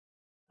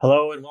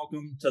Hello and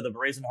welcome to the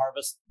Veraison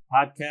Harvest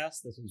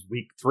podcast. This is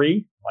week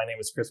 3. My name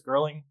is Chris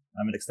Gerling.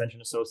 I'm an extension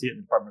associate in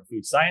the Department of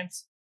Food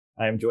Science.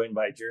 I am joined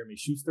by Jeremy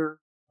Schuster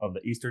of the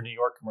Eastern New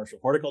York Commercial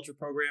Horticulture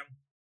Program,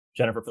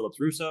 Jennifer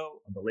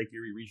Phillips-Russo of the Lake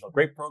Erie Regional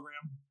Grape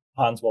Program,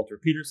 Hans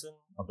Walter-Peterson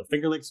of the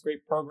Finger Lakes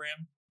Grape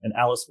Program, and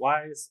Alice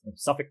Wise of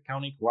Suffolk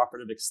County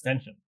Cooperative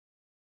Extension.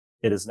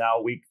 It is now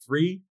week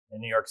 3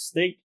 in New York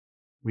State.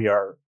 We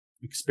are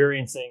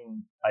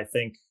experiencing, I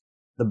think,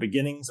 the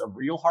beginnings of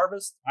real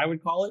harvest, I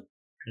would call it,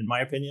 in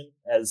my opinion,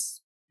 as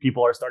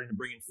people are starting to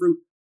bring in fruit.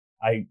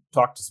 I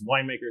talked to some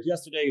winemakers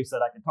yesterday who said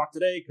I can talk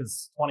today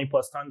because 20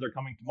 plus tons are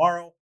coming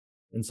tomorrow.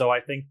 And so I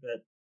think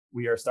that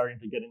we are starting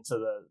to get into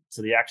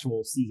the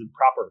actual season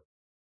proper.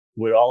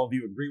 Would all of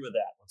you agree with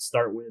that? Let's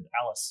start with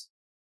Alice.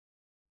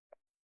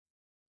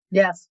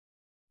 Yes.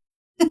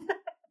 To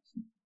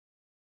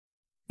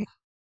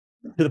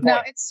the point.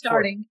 No, it's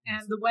starting.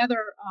 And the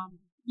weather,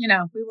 we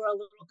were a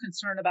little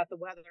concerned about the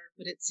weather,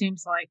 but it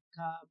seems like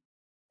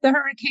the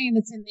hurricane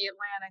that's in the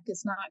Atlantic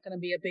is not going to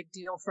be a big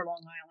deal for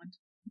Long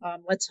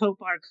Island. Let's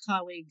hope our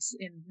colleagues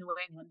in New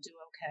England do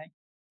okay.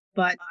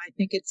 But I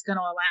think it's going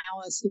to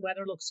allow us, the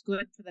weather looks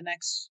good for the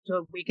next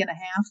week and a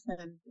half,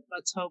 and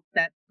let's hope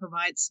that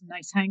provides some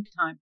nice hang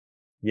time.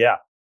 Yeah,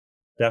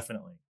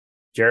 definitely.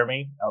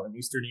 Jeremy, out in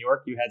Eastern New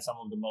York, you had some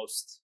of the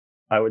most,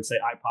 I would say,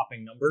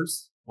 eye-popping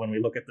numbers when we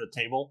look at the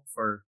table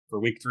for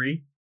week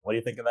 3. What do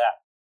you think of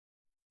that?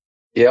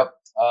 Yep.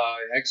 I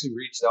actually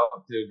reached out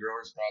to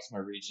growers across my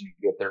region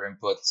to get their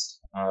inputs.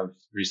 I've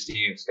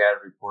received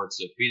scattered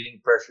reports of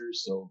feeding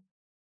pressures, so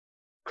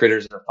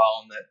critters are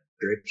following that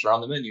grapes are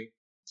on the menu.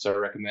 So I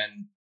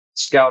recommend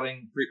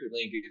scouting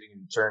frequently and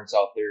getting returns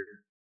out there.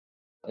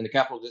 In the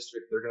Capital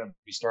District, they're going to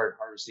be started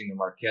harvesting the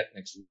Marquette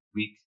next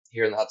week.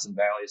 Here in the Hudson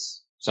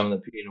Valleys, some of the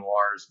Pinot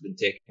Noirs have been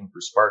taken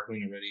for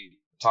sparkling already.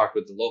 Talked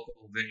with the local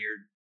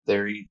vineyard.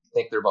 I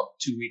think they're about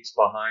 2 weeks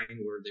behind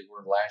where they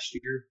were last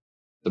year.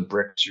 The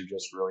bricks are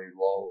just really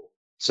low.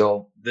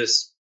 So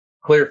this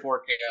clear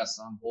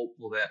forecast, I'm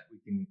hopeful that we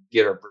can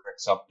get our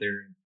bricks up there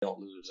and don't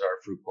lose our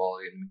fruit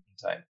quality in the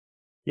meantime.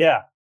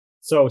 Yeah.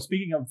 So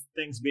speaking of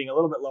things being a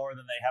little bit lower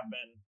than they have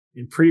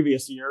been in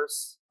previous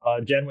years,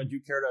 Jen, what do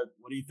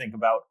you think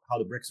about how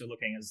the bricks are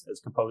looking as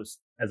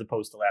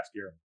opposed to last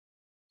year?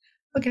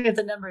 Looking at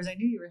the numbers, I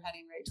knew you were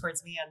heading right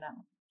towards me on that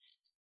one.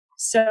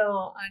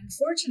 So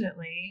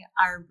unfortunately,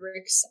 our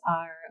bricks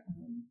are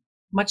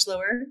much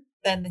lower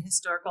than the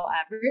historical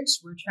average.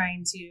 We're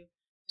trying to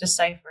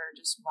decipher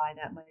just why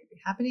that might be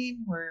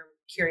happening. We're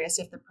curious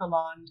if the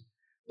prolonged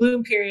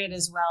bloom period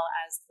as well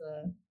as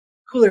the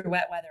cooler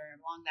wet weather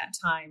along that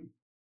time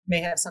may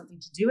have something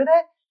to do with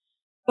it.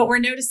 But we're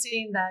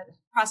noticing that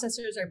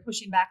processors are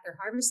pushing back their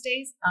harvest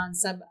dates on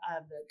some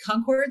of the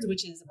Concords,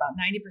 which is about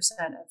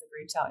 90% of the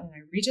grapes out in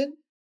our region.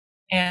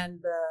 And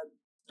the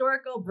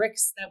historical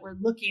bricks that we're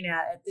looking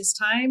at this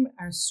time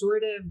are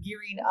sort of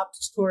gearing up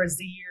towards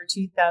the year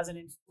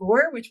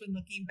 2004, which when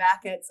looking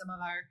back at some of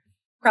our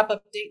crop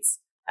updates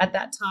at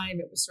that time,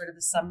 it was sort of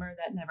the summer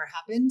that never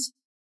happened.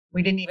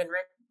 We didn't even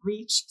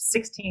reach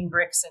 16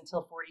 bricks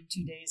until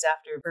 42 days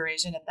after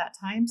Veraison at that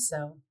time.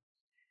 So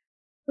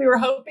we were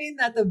hoping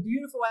that the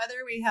beautiful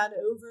weather we had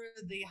over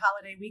the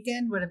holiday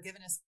weekend would have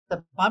given us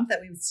the bump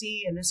that we would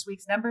see in this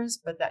week's numbers,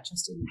 but that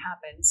just didn't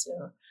happen.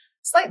 So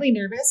slightly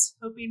nervous,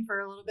 hoping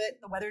for a little bit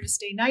the weather to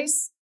stay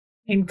nice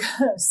and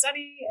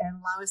sunny and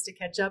allow us to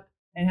catch up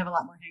and have a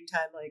lot more hang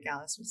time, like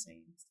Alice was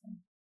saying. So.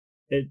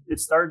 It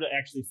started to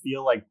actually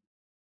feel like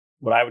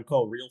what I would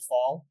call real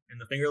fall in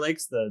the Finger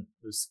Lakes. The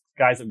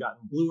skies have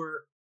gotten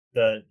bluer.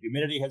 The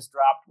humidity has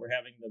dropped. We're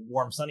having the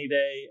warm sunny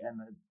day and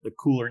the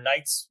cooler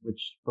nights,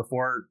 which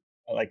before,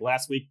 like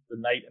last week, the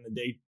night and the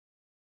day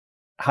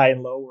high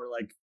and low were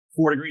like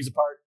 4 degrees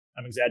apart.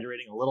 I'm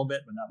exaggerating a little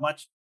bit, but not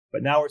much.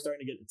 But now it's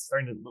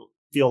starting to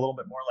feel a little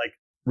bit more like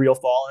real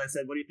fall. And I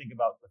said, what do you think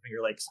about the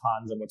Finger Lakes,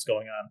 Hans, and what's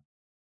going on?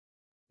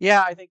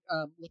 Yeah, I think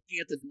looking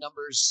at the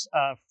numbers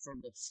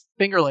from the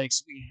Finger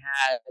Lakes,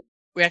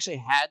 we actually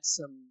had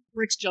some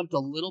bricks jumped a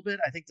little bit.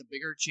 I think the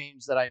bigger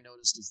change that I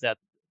noticed is that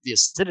the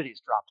acidity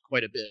has dropped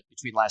quite a bit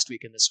between last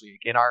week and this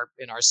week in our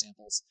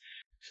samples.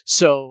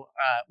 So,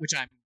 which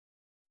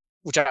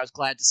I was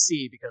glad to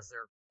see because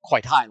they're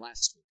quite high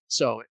last week.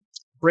 So,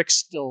 bricks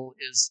still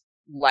is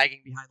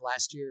lagging behind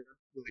last year,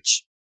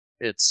 which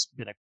it's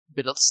been a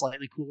bit of a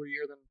slightly cooler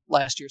year than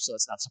last year, so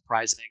it's not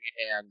surprising.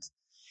 And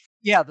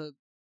yeah,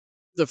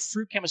 the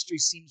fruit chemistry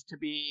seems to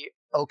be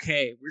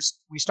okay.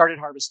 We started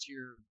harvest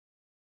here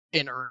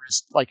in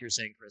earnest, like you're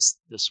saying, Chris,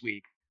 this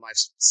week. I've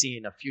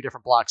seen a few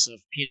different blocks of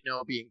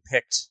Pinot being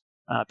picked,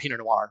 Pinot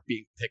Noir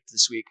being picked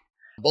this week,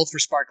 both for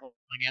sparkling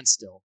and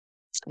still.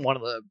 One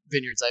of the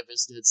vineyards I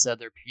visited said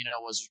their Pinot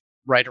was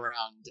right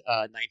around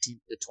 19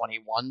 to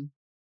 21,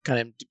 kind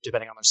of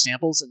depending on their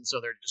samples. And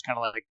so they're just kind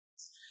of like,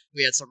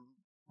 we had some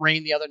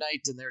rain the other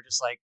night and they're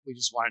just like, we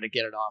just wanted to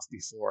get it off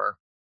before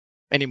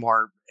any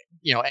more,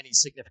 any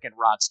significant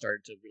rot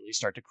started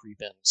to creep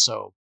in.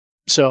 So,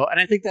 and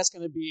I think that's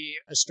going to be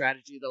a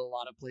strategy that a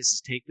lot of places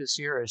take this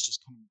year is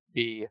just going to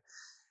be,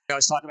 I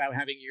was talking about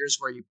having years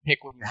where you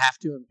pick when you have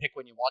to and pick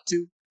when you want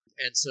to.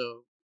 And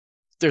so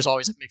there's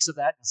always a mix of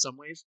that in some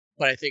ways.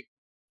 But I think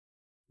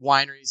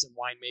wineries and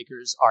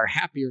winemakers are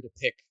happier to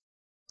pick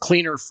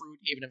cleaner fruit,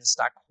 even if it's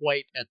not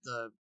quite at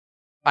the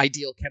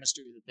ideal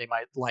chemistry that they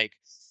might like.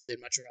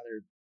 They'd much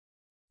rather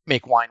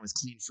make wine with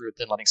clean fruit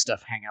than letting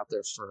stuff hang out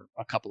there for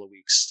a couple of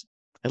weeks,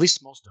 at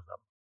least most of them.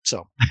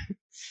 So,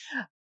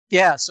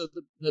 yeah, so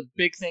the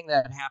big thing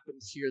that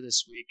happened here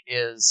this week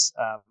is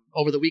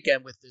over the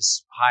weekend with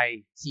this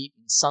high heat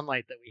and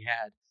sunlight that we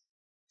had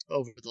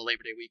over the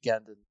Labor Day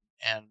weekend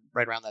and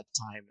right around that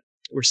time,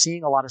 we're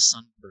seeing a lot of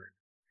sunburn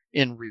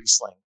in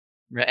Riesling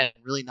and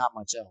really not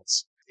much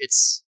else.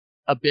 It's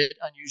a bit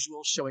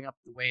unusual showing up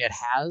the way it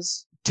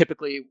has.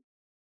 Typically,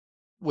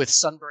 with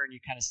sunburn, you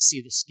kind of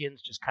see the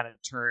skins just kind of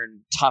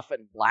turn tough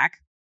and black.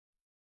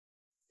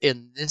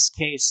 In this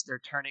case, they're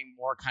turning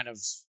more kind of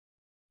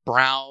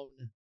brown,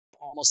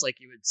 almost like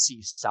you would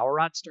see sour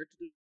rot start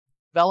to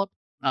develop.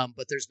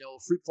 But there's no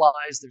fruit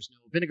flies, there's no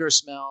vinegar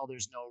smell,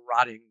 there's no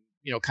rotting,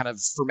 kind of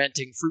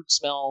fermenting fruit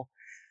smell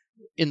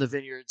in the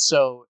vineyard.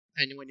 So,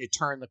 and when you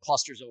turn the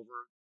clusters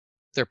over,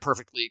 they're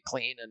perfectly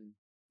clean and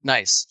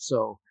nice.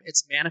 So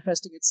it's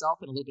manifesting itself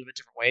in a little bit of a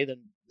different way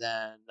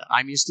than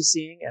I'm used to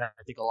seeing, and I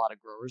think a lot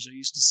of growers are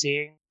used to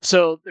seeing.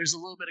 So there's a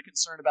little bit of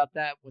concern about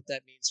that, what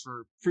that means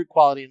for fruit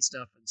quality and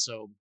stuff. And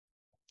so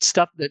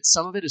stuff that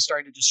some of it is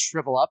starting to just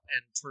shrivel up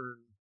and turn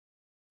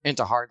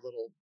into hard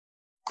little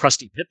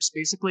crusty pips,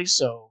 basically.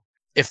 So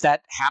if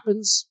that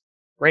happens,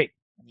 great.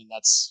 I mean,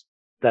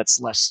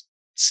 that's less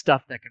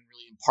stuff that can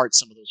really impart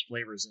some of those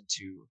flavors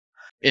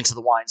into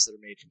the wines that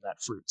are made from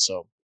that fruit.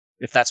 So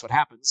if that's what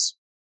happens,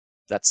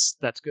 that's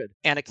good.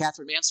 Anna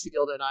Catherine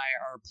Mansfield and I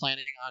are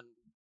planning on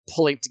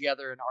pulling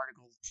together an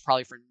article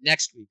probably for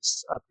next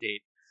week's update.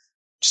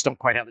 Just don't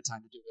quite have the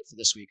time to do it for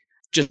this week.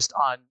 Just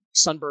on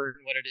sunburn,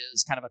 what it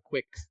is, kind of a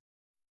quick,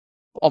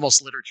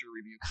 almost literature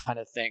review kind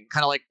of thing,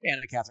 kind of like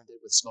Anna Catherine did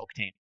with smoke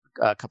taint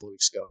a couple of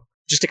weeks ago,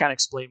 just to kind of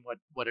explain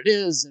what it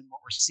is and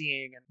what we're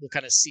seeing, and we'll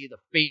kind of see the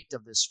fate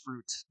of this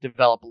fruit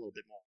develop a little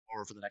bit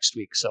more over the next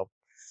week. So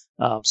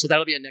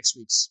that'll be in next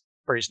week's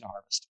Veraison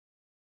Harvest.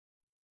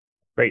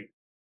 Great.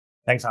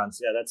 Thanks, Hans.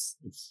 Yeah,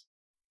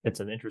 it's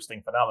an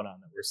interesting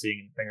phenomenon that we're seeing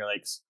in Finger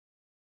Lakes.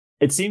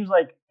 It seems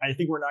like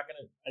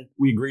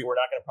we agree we're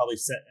not going to probably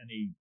set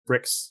any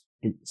bricks,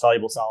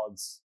 soluble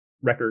solids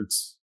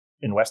records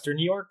in Western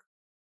New York.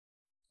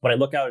 When I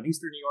look out at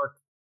Eastern New York,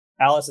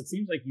 Alice, it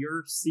seems like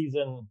your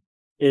season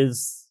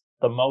is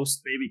the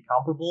most maybe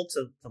comparable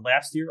to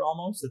last year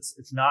almost.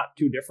 It's not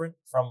too different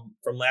from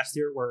last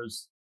year,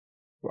 whereas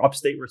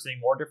upstate we're seeing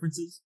more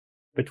differences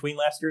between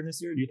last year and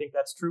this year. Do you think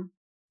that's true?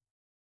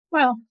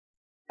 Well,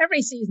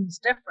 every season's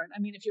different. I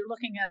mean, if you're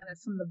looking at it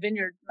from the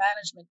vineyard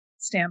management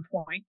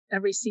standpoint,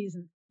 every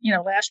season,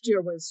 last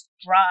year was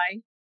dry,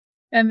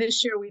 and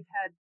this year we've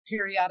had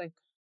periodic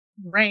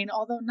rain,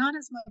 although not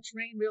as much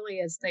rain really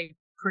as they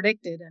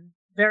predicted, and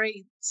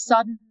very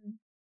sudden,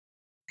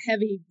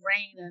 heavy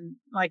rain. And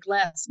like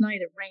last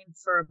night, it rained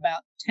for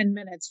about 10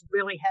 minutes,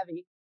 really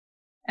heavy,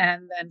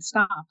 and then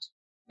stopped.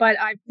 But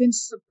I've been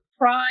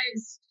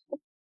surprised.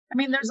 I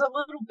mean, there's a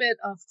little bit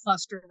of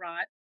cluster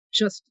rot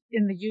just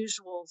in the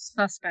usual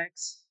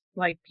suspects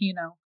like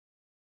Pinot,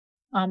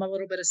 a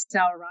little bit of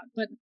sour rot.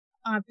 But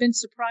I've been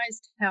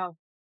surprised how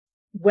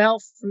well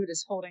fruit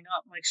is holding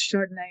up. Like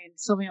Chardonnay and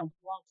Sauvignon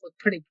Blanc look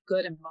pretty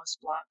good in most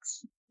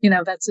blocks.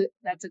 That's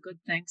a good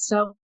thing.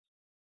 So,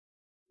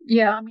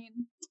 yeah, I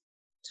mean,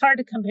 it's hard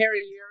to compare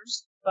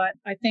years, but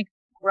I think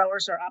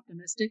growers are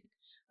optimistic.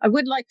 I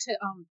would like to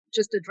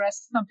just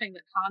address something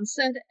that Hans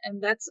said,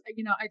 and that's,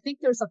 I think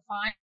there's a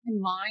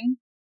fine line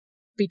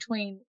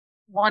between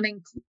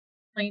wanting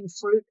clean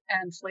fruit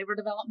and flavor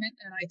development.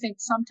 And I think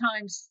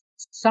sometimes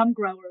some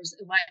growers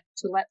elect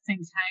to let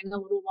things hang a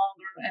little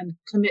longer and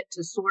commit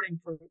to sorting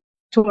fruit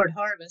toward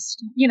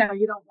harvest. You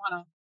don't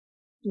want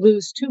to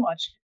lose too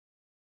much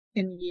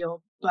in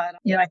yield, but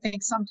I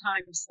think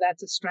sometimes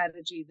that's a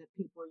strategy that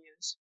people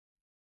use.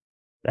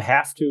 The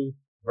have to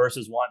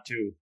versus want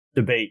to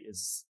debate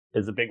is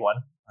a big one,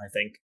 I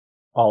think,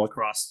 all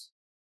across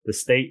the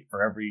state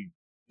for every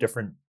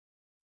different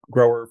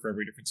grower, for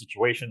every different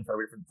situation, for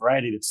every different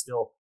variety. It's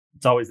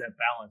always that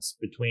balance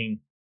between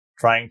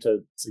trying to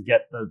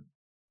get the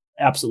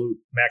absolute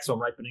maximum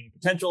ripening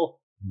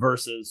potential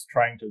versus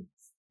trying to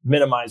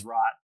minimize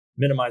rot,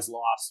 minimize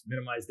loss,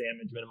 minimize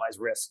damage, minimize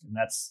risk. And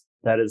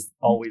that is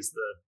always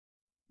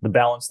the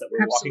balance that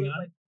we're Absolutely.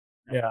 walking on.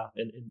 Yeah.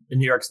 In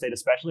New York State,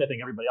 especially, I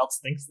think everybody else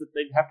thinks that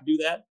they have to do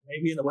that,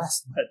 maybe in the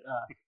West, but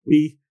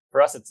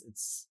for us,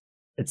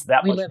 it's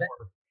that much more.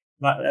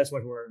 That's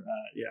much more,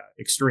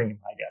 extreme,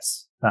 I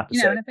guess. Not to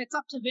say. And if it's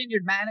up to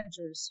vineyard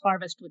managers,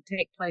 harvest would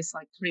take place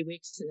like 3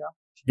 weeks ago.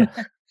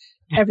 Yeah.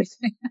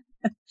 Everything.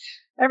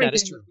 That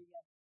is true.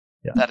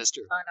 Yeah. That is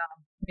true.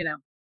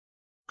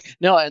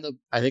 No, and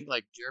I think,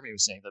 like Jeremy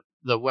was saying,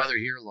 the weather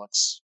here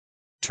looks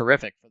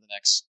terrific for the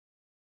next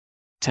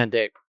 10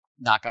 days.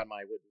 Knock on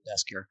my wooden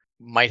desk here.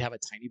 Might have a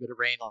tiny bit of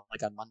rain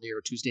like on Monday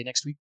or Tuesday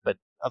next week, but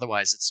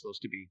otherwise it's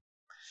supposed to be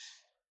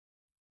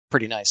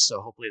pretty nice.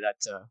 So hopefully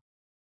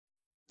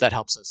that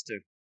helps us to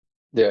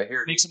Yeah,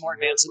 here. Make some more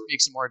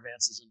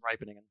advances in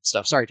ripening and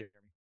stuff. Sorry, Jeremy.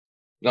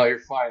 No, you're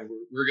fine.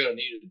 We're going to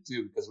need it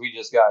too because we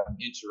just got an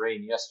inch of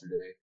rain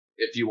yesterday.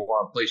 If you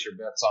want to place your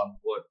bets on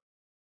what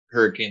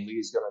Hurricane Lee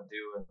is going to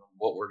do and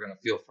what we're going to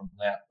feel from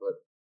that, but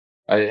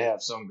I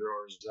have some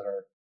growers that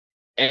are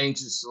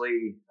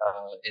anxiously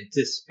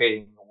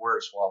anticipating the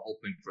worst while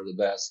hoping for the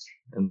best,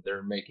 and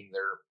they're making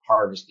their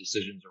harvest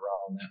decisions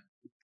around that.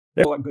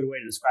 That's a good way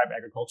to describe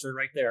agriculture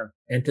right there.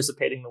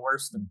 Anticipating the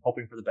worst and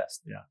hoping for the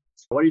best. Yeah.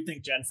 What do you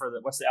think, Jen,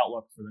 what's the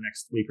outlook for the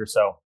next week or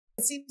so?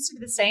 It seems to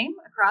be the same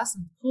across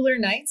some cooler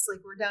nights.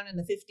 Like we're down in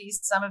the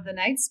 50s some of the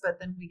nights, but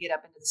then we get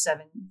up into the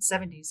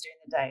 70s during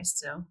the day.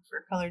 So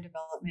for color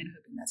development,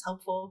 hoping that's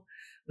helpful.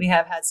 We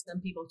have had some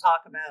people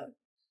talk about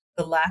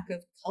the lack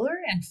of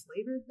color and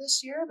flavor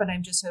this year, but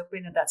I'm just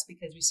hoping that that's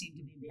because we seem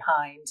to be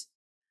behind,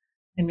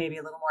 and maybe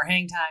a little more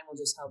hang time will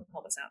just help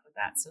us out with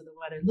that. So the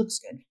weather looks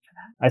good for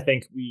that. I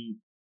think we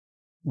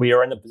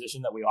are in the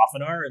position that we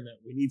often are, and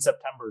that we need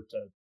September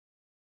to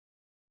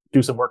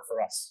do some work for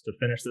us to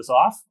finish this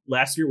off.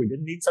 Last year we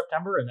didn't need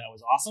September, and that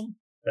was awesome.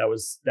 That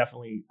was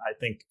definitely, I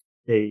think,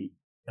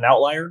 an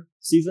outlier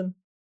season.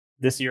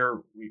 This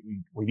year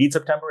we need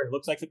September, and it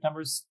looks like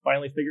September's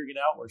finally figuring it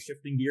out. We're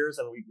shifting gears,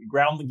 and we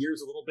ground the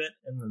gears a little bit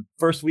in the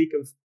first week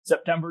of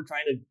September,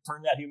 trying to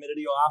turn that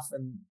humidity off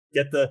and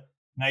get the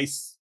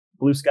nice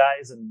blue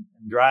skies and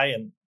dry.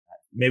 And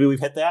maybe we've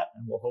hit that,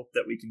 and we'll hope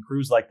that we can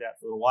cruise like that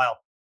for a little while.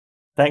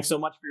 Thanks so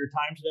much for your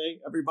time today,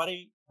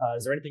 everybody.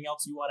 Is there anything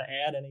else you want to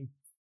add? Any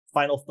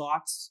final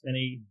thoughts?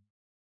 Any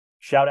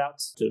shout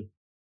outs to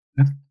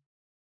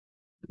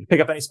pick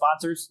up any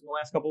sponsors in the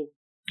last couple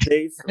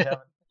days?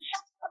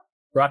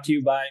 Brought to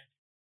you by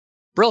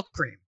Brill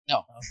Cream.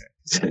 No.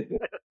 Okay.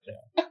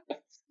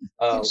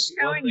 You're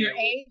showing your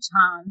age,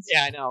 Hans.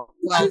 Yeah, I know.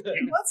 Well,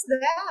 what's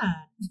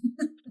that?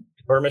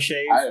 Burma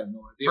Shave. I have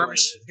no idea. Burma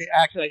Shave.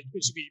 Actually,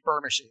 it should be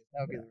Burma Shave.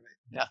 That would be right.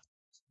 Yeah.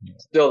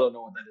 Still don't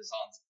know what that is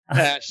on.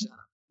 Shut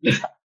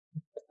up.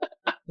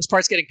 This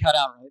part's getting cut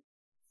out, right?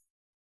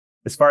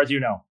 As far as you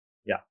know.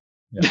 Yeah.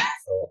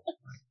 So,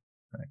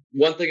 right.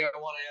 One thing I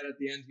want to add at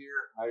the end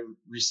here, I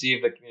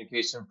received a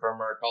communication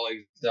from our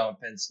colleagues down in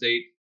Penn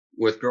State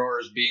with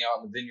growers being out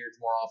in the vineyards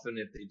more often.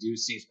 If they do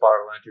see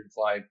spotted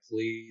lanternfly,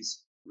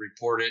 please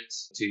report it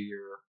to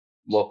your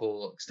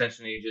local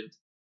extension agent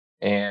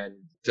and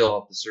fill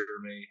out the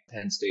survey.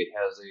 Penn State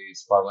has a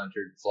spotted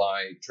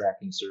lanternfly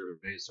tracking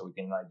survey so we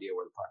get an idea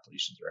where the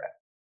populations are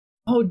at.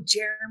 Oh,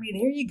 Jeremy,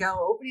 there you go,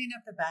 opening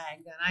up the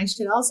bag. Then I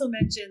should also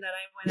mention that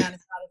I went on a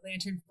spotted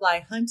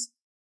lanternfly hunt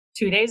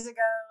 2 days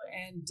ago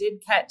and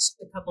did catch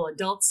a couple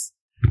adults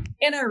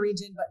in our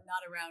region, but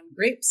not around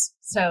grapes.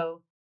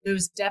 So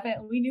those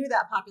definitely, we knew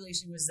that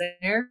population was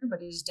there,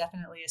 but it is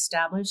definitely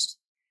established.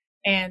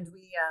 And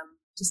we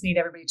just need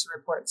everybody to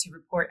report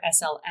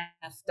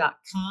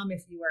reportslf.com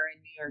if you are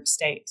in New York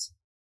State.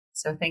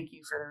 So thank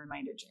you for the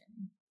reminder,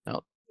 Jeremy.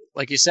 No,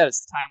 like you said,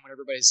 it's the time when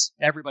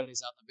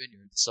everybody's out in the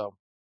vineyard. So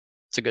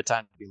it's a good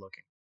time to be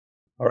looking.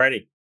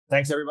 Alrighty.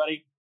 Thanks,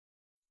 everybody.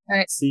 All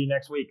right. See you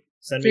next week.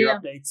 Send me your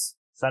updates.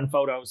 Send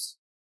photos.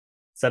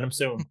 Send them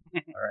soon. All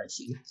right.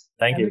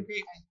 Thank you.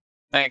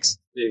 Thanks.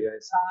 See you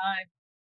guys. Bye.